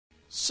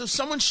So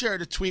someone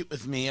shared a tweet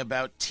with me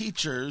about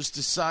teachers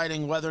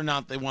deciding whether or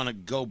not they want to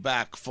go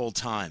back full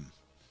time.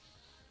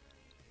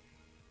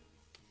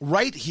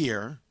 Right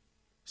here,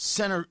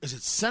 is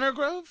it Center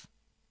Grove?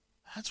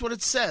 That's what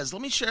it says.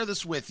 Let me share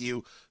this with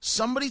you.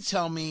 Somebody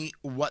tell me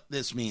what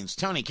this means.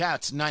 Tony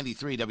Katz,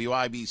 93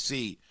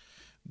 WIBC.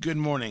 Good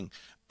morning.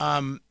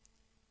 The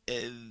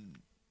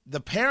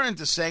parent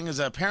is saying, as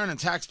a parent and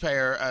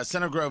taxpayer,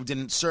 Center Grove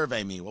didn't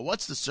survey me. Well,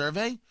 what's the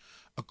survey?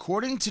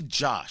 According to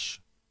Josh,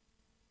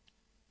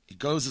 it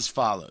goes as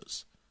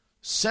follows.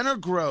 Center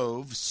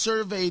Grove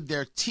surveyed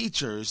their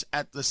teachers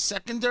at the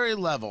secondary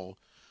level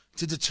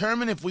to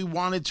determine if we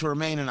wanted to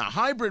remain in a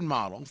hybrid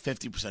model,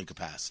 50%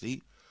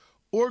 capacity,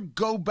 or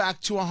go back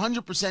to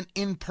 100%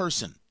 in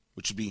person,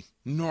 which would be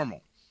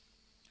normal.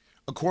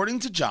 According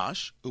to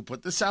Josh, who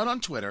put this out on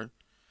Twitter,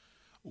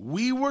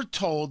 we were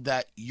told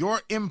that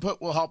your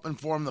input will help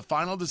inform the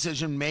final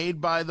decision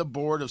made by the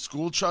Board of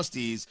School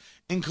Trustees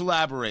in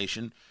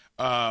collaboration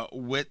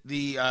with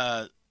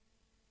the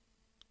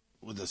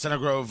Center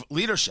Grove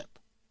leadership,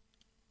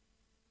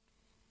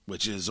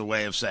 which is a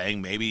way of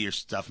saying maybe your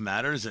stuff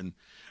matters and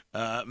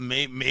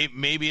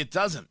maybe it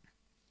doesn't.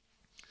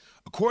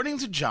 According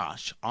to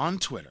Josh on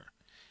Twitter,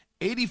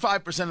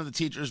 85% of the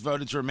teachers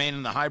voted to remain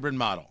in the hybrid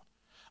model.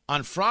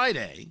 On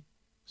Friday,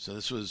 so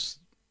this was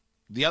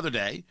the other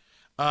day,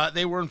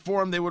 they were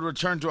informed they would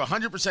return to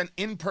 100%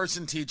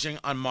 in-person teaching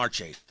on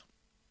March 8th.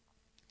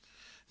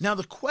 Now,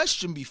 the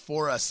question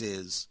before us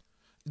is,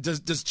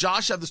 does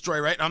Josh have the story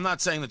right? I'm not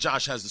saying that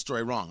Josh has the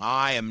story wrong.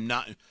 I am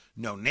not,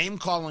 no name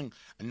calling.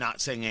 I'm not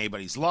saying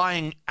anybody's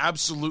lying.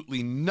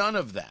 Absolutely none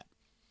of that.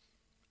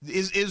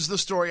 Is the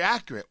story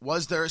accurate?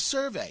 Was there a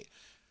survey?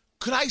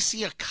 Could I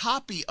see a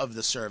copy of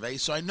the survey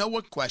so I know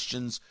what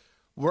questions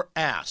were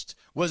asked?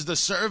 Was the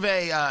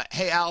survey,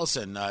 hey,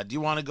 Allison, do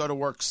you want to go to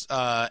work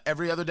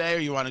every other day, or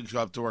you want to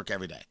go up to work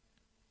every day?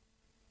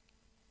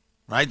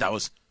 Right?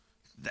 That's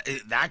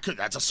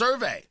a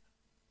survey.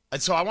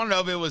 And so I want to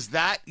know if it was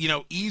that,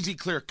 easy,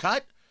 clear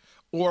cut,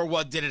 or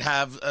what did it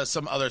have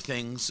some other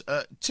things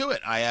to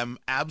it? I am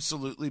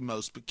absolutely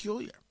most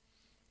peculiar.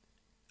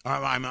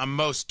 I'm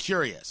most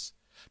curious,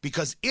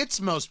 because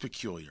it's most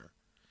peculiar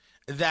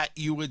that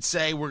you would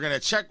say we're going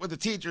to check with the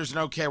teachers and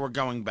okay, we're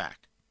going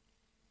back.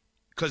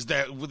 Because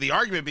the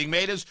argument being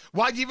made is,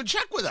 why'd you even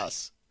check with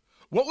us?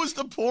 What was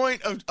the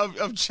point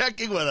of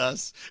checking with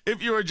us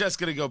if you were just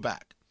going to go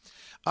back?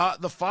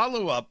 The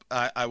follow-up,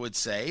 I would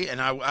say,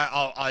 and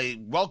I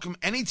welcome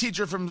any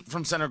teacher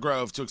from Center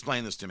Grove to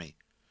explain this to me.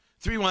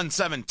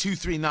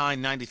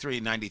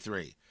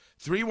 317-239-9393.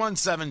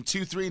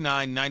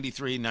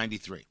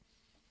 317-239-9393.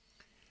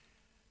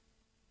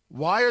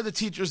 Why are the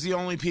teachers the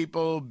only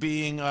people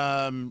being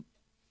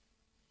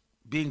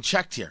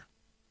checked here?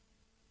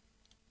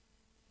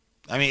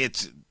 I mean,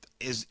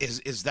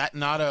 is that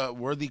not a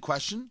worthy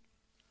question?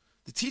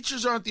 The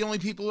teachers aren't the only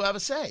people who have a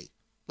say.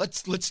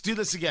 Let's do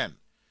this again.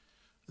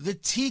 The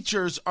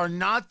teachers are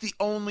not the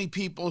only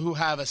people who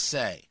have a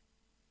say.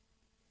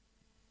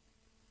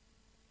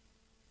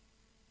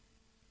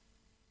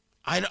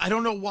 I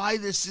don't know why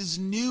this is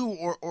new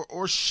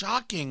or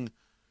shocking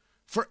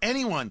for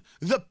anyone.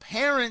 The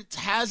parent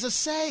has a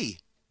say.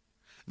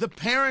 The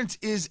parent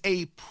is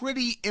a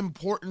pretty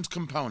important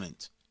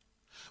component.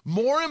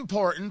 More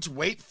important,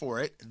 wait for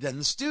it, than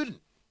the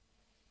student.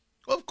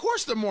 Well, of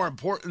course they're more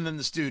important than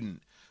the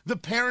student. The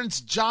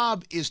parent's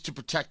job is to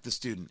protect the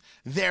student,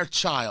 their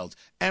child,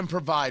 and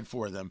provide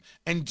for them,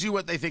 and do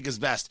what they think is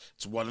best.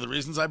 It's one of the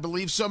reasons I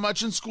believe so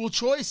much in school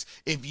choice.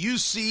 If you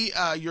see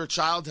your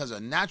child has a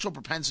natural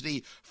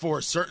propensity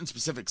for certain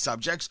specific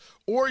subjects,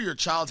 or your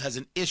child has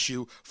an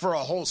issue for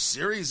a whole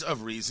series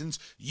of reasons,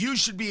 you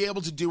should be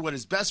able to do what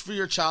is best for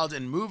your child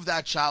and move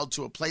that child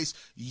to a place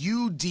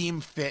you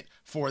deem fit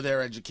for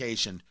their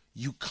education.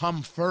 You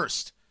come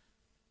first.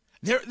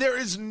 There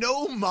is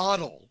no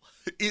model,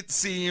 it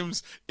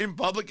seems, in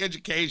public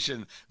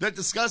education that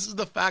discusses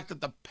the fact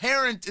that the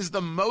parent is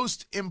the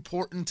most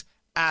important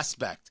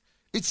aspect.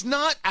 It's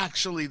not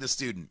actually the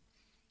student.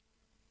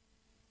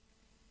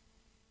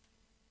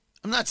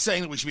 I'm not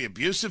saying that we should be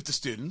abusive to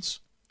students.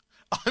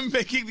 I'm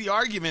making the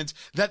argument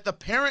that the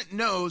parent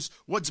knows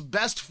what's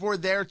best for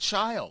their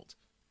child.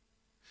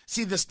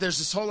 See, there's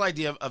this whole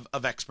idea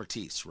of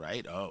expertise,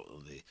 right?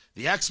 Oh,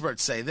 the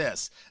experts say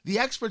this. The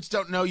experts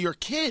don't know your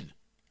kid.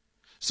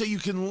 So you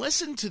can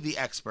listen to the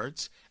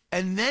experts,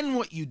 and then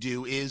what you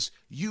do is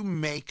you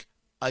make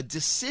a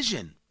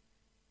decision.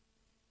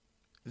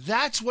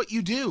 That's what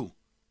you do.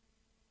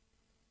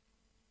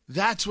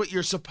 That's what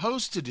you're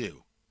supposed to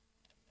do.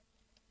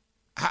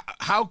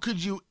 How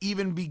could you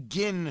even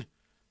begin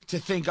to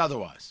think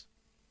otherwise?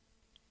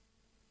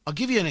 I'll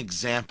give you an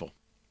example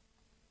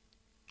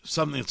of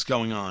something that's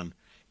going on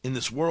in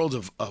this world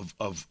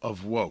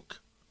of woke.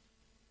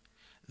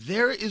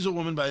 There is a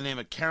woman by the name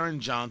of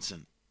Karen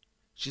Johnson.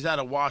 She's out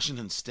of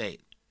Washington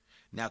State.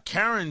 Now,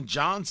 Karen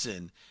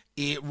Johnson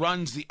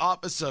runs the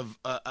Office of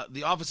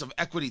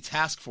Equity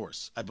Task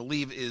Force, I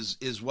believe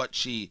is what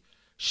she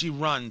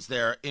runs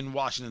there in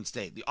Washington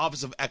State, the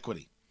Office of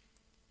Equity.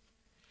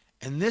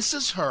 And this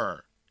is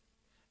her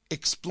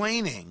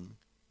explaining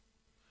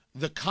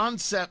the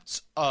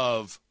concepts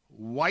of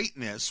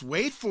whiteness.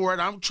 Wait for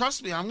it.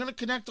 Trust me, I'm going to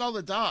connect all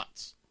the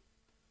dots.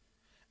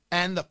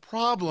 And the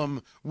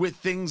problem with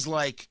things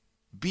like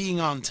being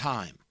on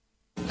time.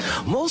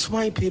 Most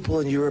white people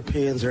and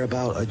Europeans are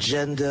about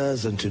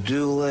agendas and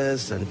to-do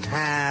lists and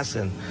tasks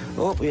and,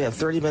 we have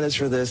 30 minutes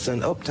for this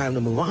and, time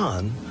to move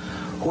on.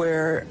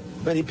 Where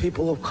many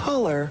people of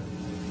color,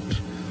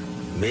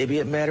 maybe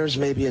it matters,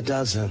 maybe it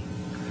doesn't.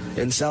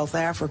 In South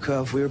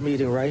Africa, if we were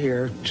meeting right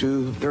here,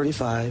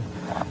 2:35,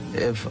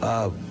 if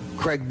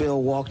Craig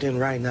Bill walked in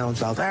right now in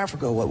South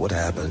Africa, what would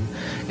happen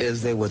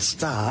is they would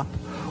stop,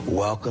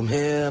 welcome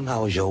him,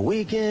 how was your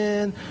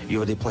weekend, you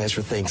have any plans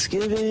for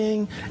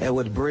Thanksgiving, and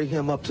would bring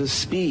him up to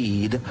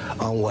speed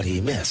on what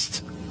he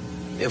missed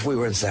if we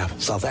were in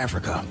South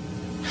Africa.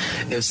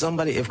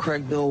 If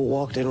Craig Bill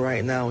walked in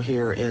right now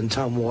here in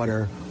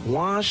Tumwater,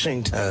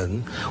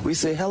 Washington, we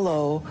say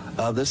hello,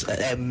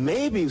 and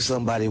maybe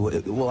somebody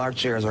would, our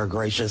chairs are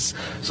gracious,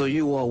 so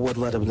you all would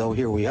let him know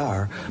here we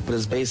are, but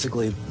it's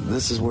basically,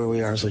 this is where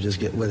we are, so just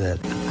get with it.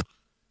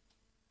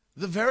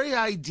 The very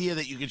idea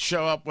that you could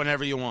show up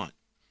whenever you want.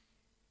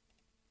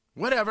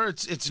 Whatever,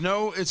 it's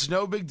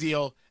no big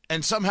deal,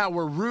 and somehow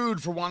we're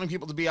rude for wanting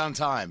people to be on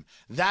time.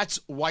 That's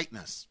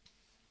whiteness.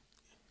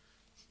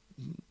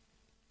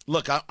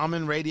 Look, I'm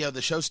in radio.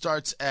 The show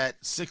starts at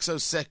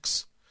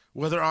 6:06,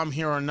 whether I'm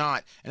here or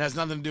not. It has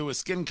nothing to do with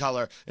skin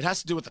color. It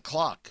has to do with the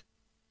clock.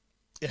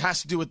 It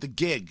has to do with the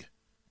gig.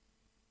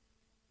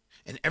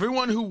 And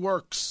everyone who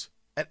works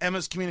at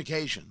Emma's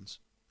Communications,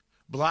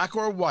 black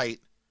or white,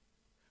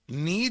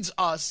 needs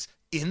us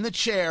in the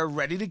chair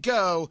ready to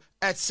go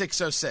at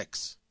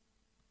 6:06.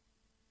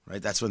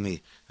 Right? That's when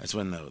the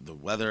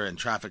weather and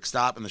traffic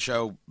stop and the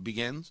show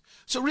begins.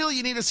 So really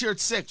you need us here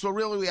at 6. Well,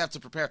 really we have to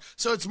prepare.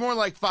 So it's more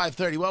like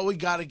 5:30. Well, we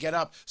got to get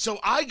up. So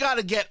I got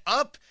to get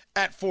up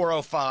at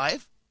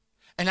 4:05.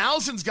 And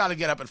Allison's got to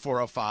get up at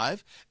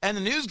 4:05. And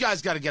the news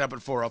guy's got to get up at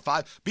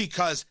 4:05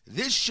 because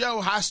this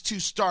show has to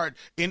start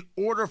in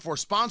order for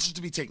sponsors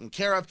to be taken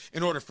care of,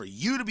 in order for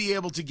you to be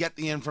able to get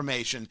the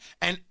information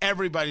and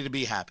everybody to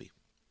be happy.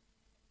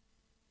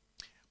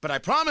 But I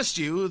promised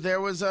you there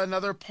was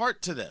another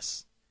part to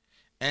this.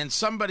 And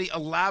somebody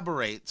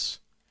elaborates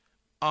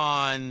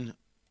on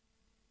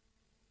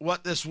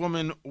what this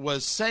woman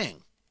was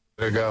saying.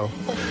 There you go.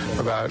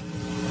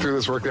 Through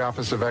this work, the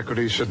Office of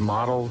Equity should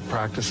model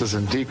practices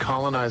in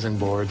decolonizing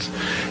boards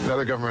and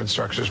other government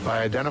structures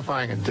by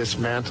identifying and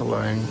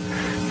dismantling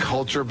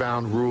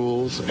culture-bound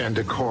rules and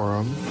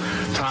decorum,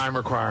 time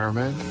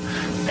requirement,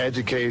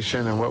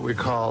 education, and what we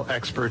call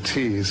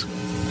expertise.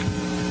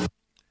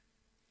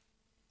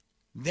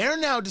 They're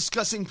now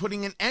discussing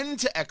putting an end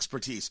to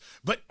expertise.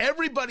 But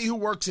everybody who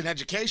works in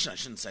education, I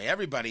shouldn't say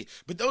everybody,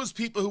 but those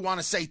people who want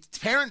to say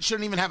parents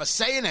shouldn't even have a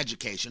say in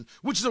education,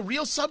 which is a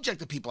real subject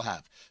that people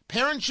have.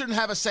 Parents shouldn't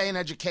have a say in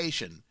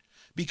education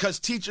because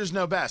teachers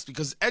know best,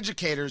 because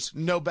educators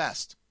know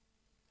best.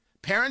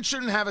 Parents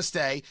shouldn't have a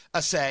say,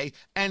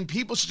 and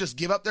people should just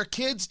give up their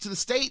kids to the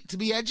state to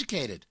be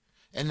educated,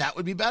 and that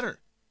would be better.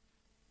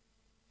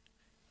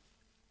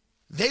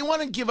 They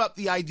want to give up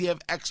the idea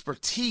of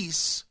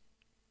expertise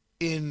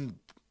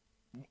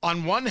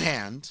on one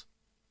hand,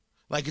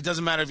 like it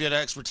doesn't matter if you had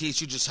expertise,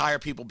 you just hire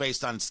people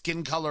based on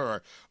skin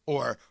color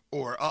or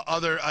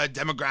other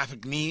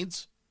demographic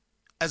needs,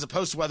 as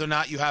opposed to whether or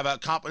not you have a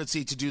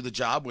competency to do the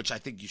job, which I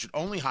think you should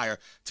only hire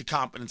to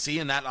competency,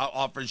 and that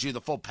offers you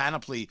the full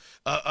panoply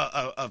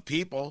of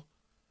people,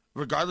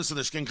 regardless of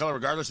their skin color,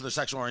 regardless of their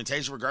sexual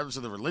orientation, regardless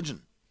of their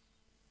religion.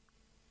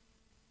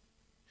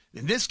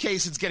 In this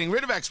case, it's getting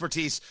rid of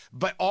expertise,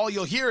 but all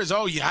you'll hear is,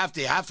 you have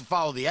to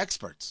follow the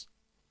experts.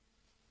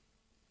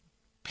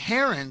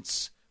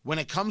 Parents, when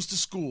it comes to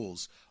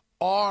schools,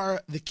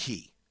 are the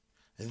key.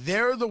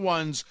 They're the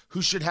ones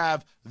who should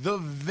have the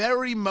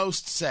very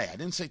most say. I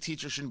didn't say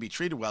teachers shouldn't be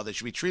treated well. They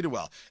should be treated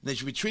well. They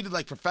should be treated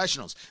like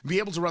professionals, be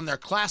able to run their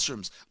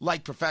classrooms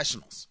like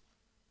professionals.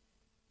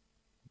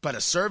 But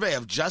a survey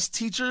of just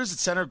teachers at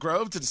Center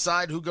Grove to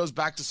decide who goes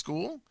back to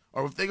school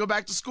or if they go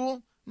back to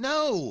school?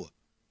 No.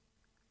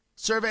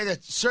 Survey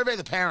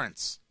the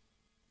parents.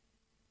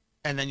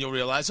 And then you'll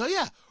realize,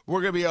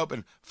 we're going to be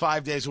open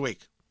 5 days a week.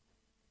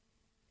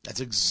 That's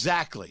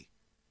exactly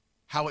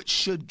how it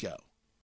should go.